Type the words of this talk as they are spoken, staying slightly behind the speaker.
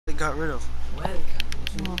got rid of.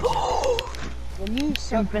 When you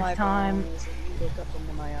suck my time. bones and you look up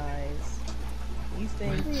into my eyes, you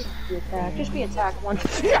think Just be attacked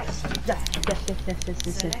once. Yes! Yes.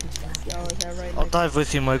 Oh, is that right? I'll dive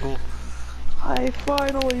with you, Michael. I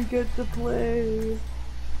finally get to play.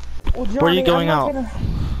 Well, Johnny, Where are you going I'm out? not gonna...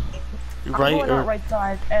 I'm Right going or? out right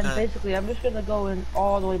side, and Okay. basically I'm just gonna go in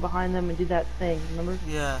all the way behind them and do that thing, remember?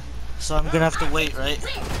 Yeah. So I'm gonna have to wait, right?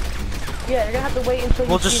 Yeah, you're gonna have to wait until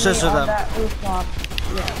We'll you just see me scissor on them. that rooftop.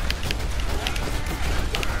 Yeah.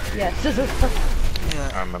 Yeah, scissors.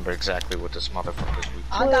 Yeah. I remember exactly what this motherfucker's weak.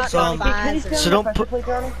 I got So, my vines so don't put.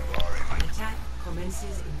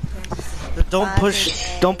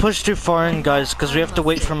 Don't push too far in, guys, because we have to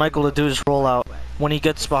wait for Michael to do his rollout. When he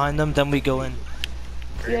gets behind them, then we go in.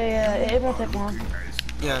 Yeah, it won't take long.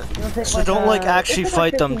 Yeah. It'll take So don't like actually it's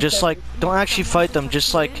like fight them. 15 Just like seconds. don't actually fight them.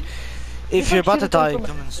 Just like if Just you're like about to shoot them die, from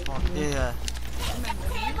come and spawn. Yeah.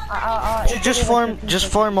 It's Just only like 15 just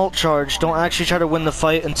seconds. farm ult charge. Don't actually try to win the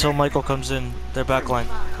fight until Michael comes in their backline.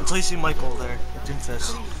 Until you see Michael there,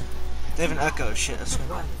 Doomfist. They have an echo. Shit, that's good.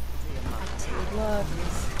 Good luck.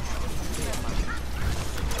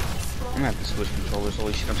 I'm gonna have to switch controllers.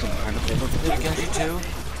 Holy shit, I'm so behind the table. They have Genji too.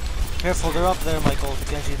 Careful, they're up there, Michael.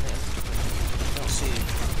 Genji in there. Don't see you.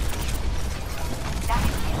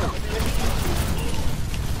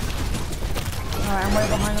 Alright, I'm right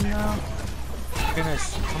behind them now.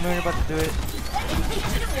 Goodness, come here, you're about to do it.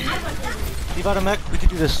 D.va to mech, we can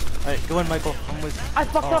do this. Alright, go in, Michael. I'm with you. I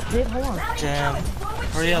fucked up, dude. Hold on. Jam.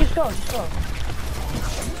 Hurry up. Just go, just go.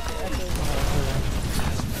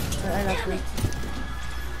 I got three.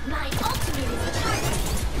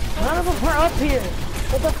 None of them are up here.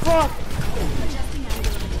 What the fuck?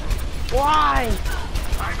 Why?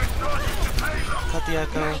 Cut the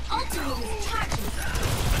echo.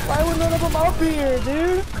 Why were none of them up here,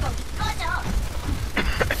 dude?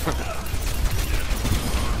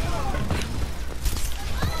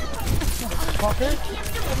 Fucker.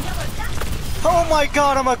 Oh my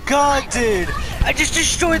god, I'm a god, dude! I just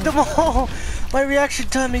destroyed them all! My reaction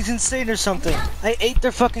time is insane or something. I ate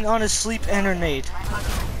their fucking honest sleep and her nade.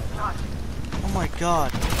 Oh my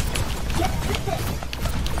god.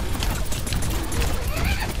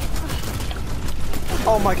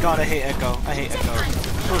 Oh my god, I hate Echo. I hate Echo.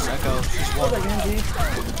 Where's Echo? She's one.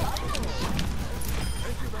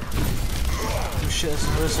 Oh shit, that's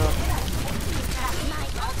Marissa.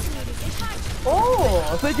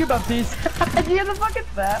 Oh, thank you, Baptiste. Do you have the fucking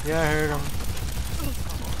fat? Yeah, I heard him.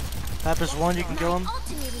 Tap is one, you can kill him.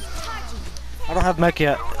 I don't have mech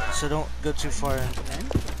yet, so don't go too far in.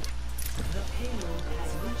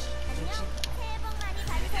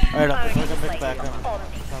 Alright, I'm gonna mech back. I'm coming.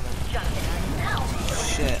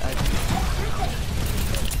 Shit,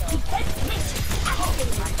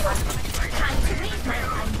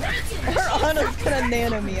 Her Ana's gonna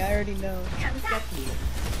nano me, I already know.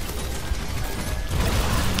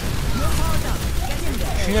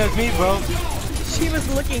 She had me, bro. She was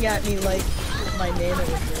looking at me like my nano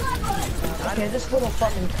was there. Okay, this little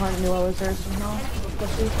fucking cunt knew I was there somehow.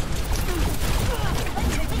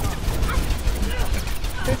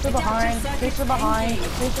 Tracer behind, Tracer behind,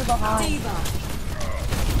 Tracer behind.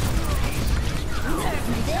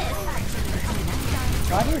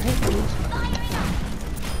 Why do you hate me?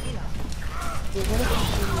 Dude, what if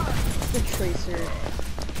the Tracer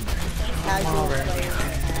casual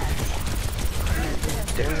player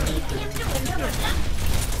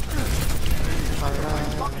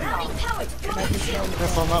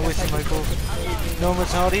Careful, I'm not with you, Michael. No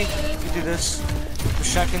mortality. You do this. We're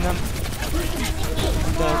shacking them.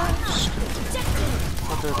 I'm dead.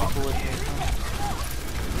 But there are people with me.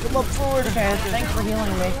 Come up forward. Thanks for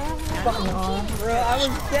healing me. Fucking on. Bro, I was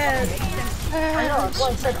dead. I know, that's why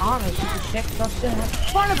I said honest. You can check stuff in.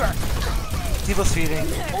 Barnaber! D.va feeding.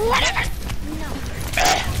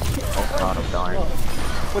 Oh god, I'm dying.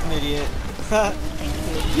 What an idiot.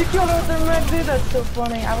 You killed her with the red, dude. That's so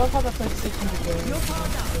funny. I love how that plays 600 games.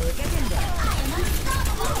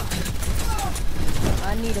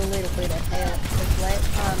 I need a little bit of help. Cause last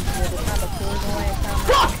time, the time before the last time.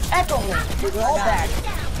 Fuck! Echo! All bad.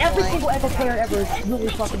 Every single Echo player ever is really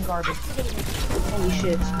fucking garbage. Holy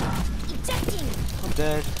shit. I'm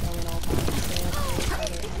dead.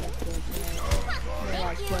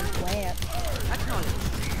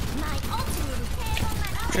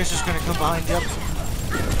 Tracer's gonna come behind you.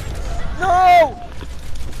 No!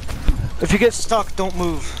 If you get stuck, don't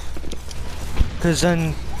move. Cause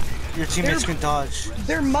then your teammates can dodge.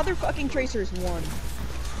 Their motherfucking Tracer's won.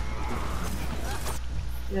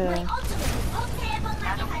 Yeah.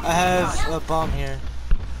 I have a bomb here.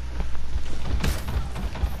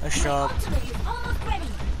 Nice job.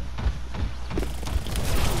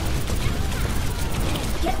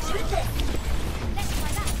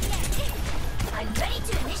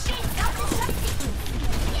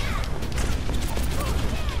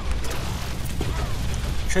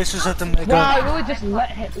 Tracer's at the mega. Wow, I really just let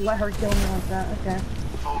her kill me like that. Okay.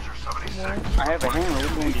 I have a hammer.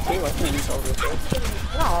 We're going to kill. I can't use all this.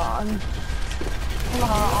 No, I'm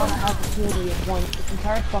gonna have to kill you once this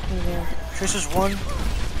entire fucking game. Tracer's one.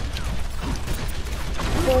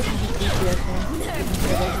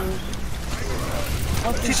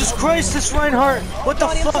 Jesus Christ, this Reinhardt! What the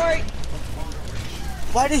fuck?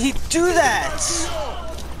 Why did he do that?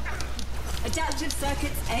 Adaptive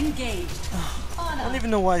circuits engaged. I don't even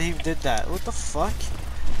know why he did that. What the fuck?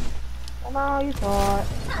 Oh no, you thought.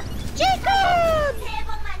 Jacob!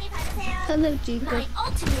 Hello, Jacob. My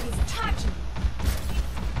ultimate is charging.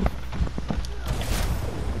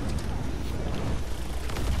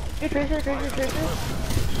 Hey, Tracer.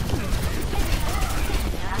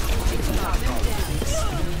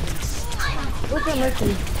 What's that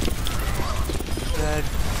mercy? Dead.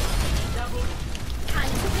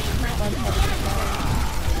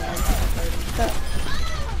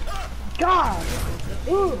 God!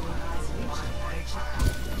 Ooh!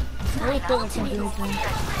 I really feel like I'm doing anything.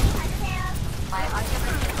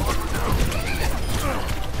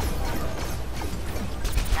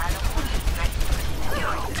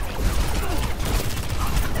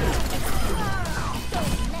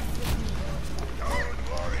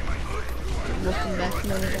 Welcome back, $1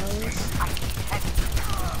 million.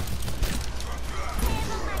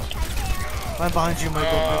 I'm behind you,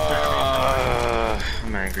 Michael.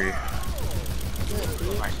 I'm angry.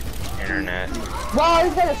 My internet. Wow,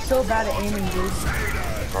 this guy is so bad at aiming, dude.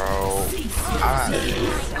 Bro.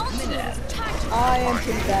 I am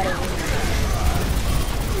pretty bad at aiming.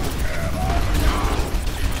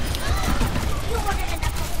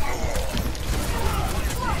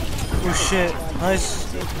 Oh shit. Nice.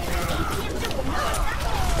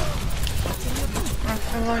 I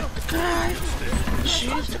feel like the guy.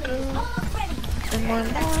 She's the girl. In my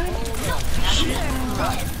mind.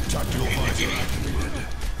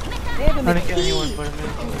 I didn't get anyone but a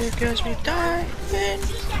minute. It gets me dying.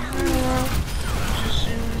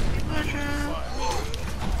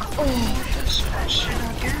 Oh, that's shit.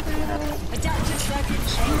 I'll get it up. Adaptive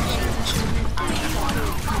circuits engaged.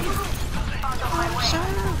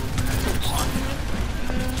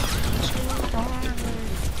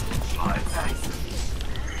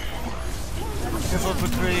 Careful for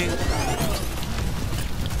three.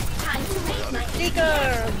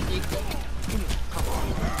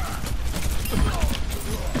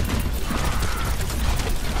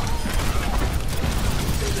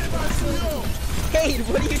 Hey,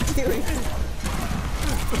 what are you doing?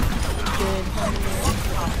 Good.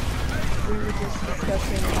 We were just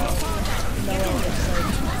discussing how Noah was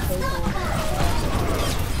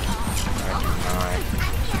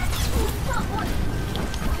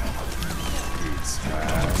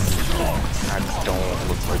I don't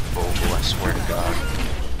look like Bobo, I swear to God.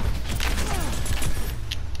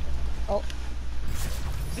 Oh.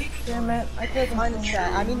 Damn it, I can't Behind the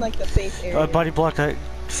chat. I mean, like the safe area. Body block that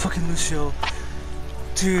fucking Lucio.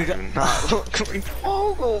 Dude. I'm not looking like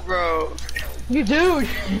Bobo, bro. You do!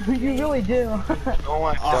 You really do. No,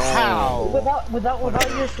 I don't. How? Without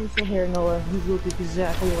your facial hair, Noah, you look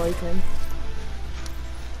exactly like him.